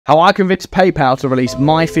How I convinced PayPal to release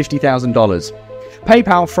my $50,000.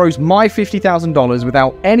 PayPal froze my $50,000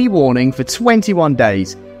 without any warning for 21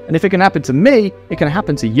 days. And if it can happen to me, it can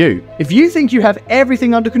happen to you. If you think you have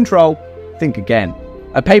everything under control, think again.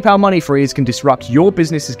 A PayPal money freeze can disrupt your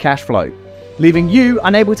business's cash flow, leaving you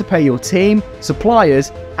unable to pay your team,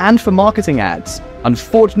 suppliers, and for marketing ads.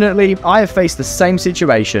 Unfortunately, I have faced the same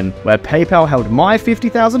situation where PayPal held my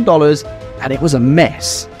 $50,000 and it was a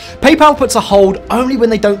mess. PayPal puts a hold only when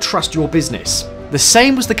they don't trust your business. The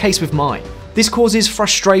same was the case with mine. This causes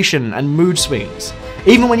frustration and mood swings,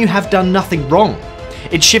 even when you have done nothing wrong.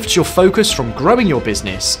 It shifts your focus from growing your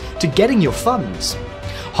business to getting your funds.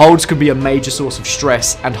 Holds can be a major source of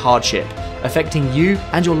stress and hardship, affecting you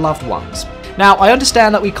and your loved ones. Now, I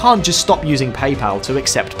understand that we can't just stop using PayPal to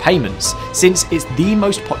accept payments, since it's the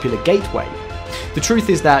most popular gateway. The truth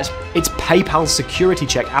is that it's PayPal's security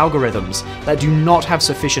check algorithms that do not have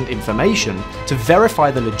sufficient information to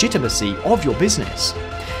verify the legitimacy of your business.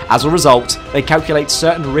 As a result, they calculate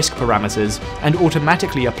certain risk parameters and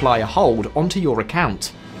automatically apply a hold onto your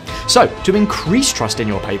account. So, to increase trust in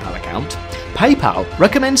your PayPal account, PayPal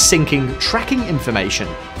recommends syncing tracking information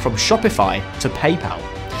from Shopify to PayPal,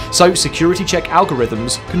 so security check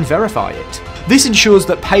algorithms can verify it. This ensures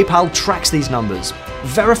that PayPal tracks these numbers,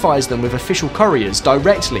 verifies them with official couriers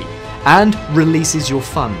directly, and releases your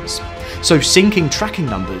funds. So syncing tracking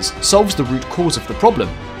numbers solves the root cause of the problem.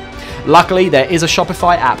 Luckily, there is a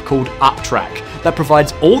Shopify app called Uptrack that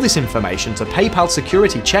provides all this information to PayPal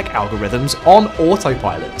security check algorithms on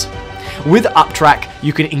autopilot. With Uptrack,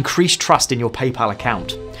 you can increase trust in your PayPal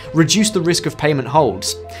account, reduce the risk of payment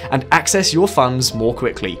holds, and access your funds more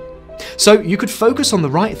quickly. So you could focus on the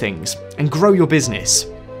right things and grow your business.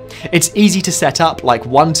 It's easy to set up like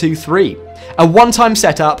 1, 2, 3. A one-time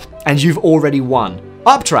setup and you've already won.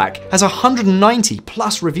 Uptrack has 190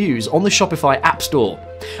 plus reviews on the Shopify App Store.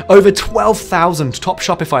 Over 12,000 top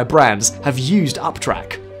Shopify brands have used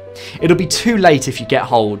Uptrack. It'll be too late if you get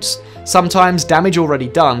holds. Sometimes damage already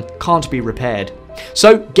done can't be repaired.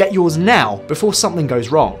 So get yours now before something goes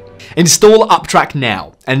wrong. Install Uptrack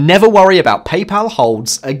now and never worry about PayPal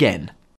holds again.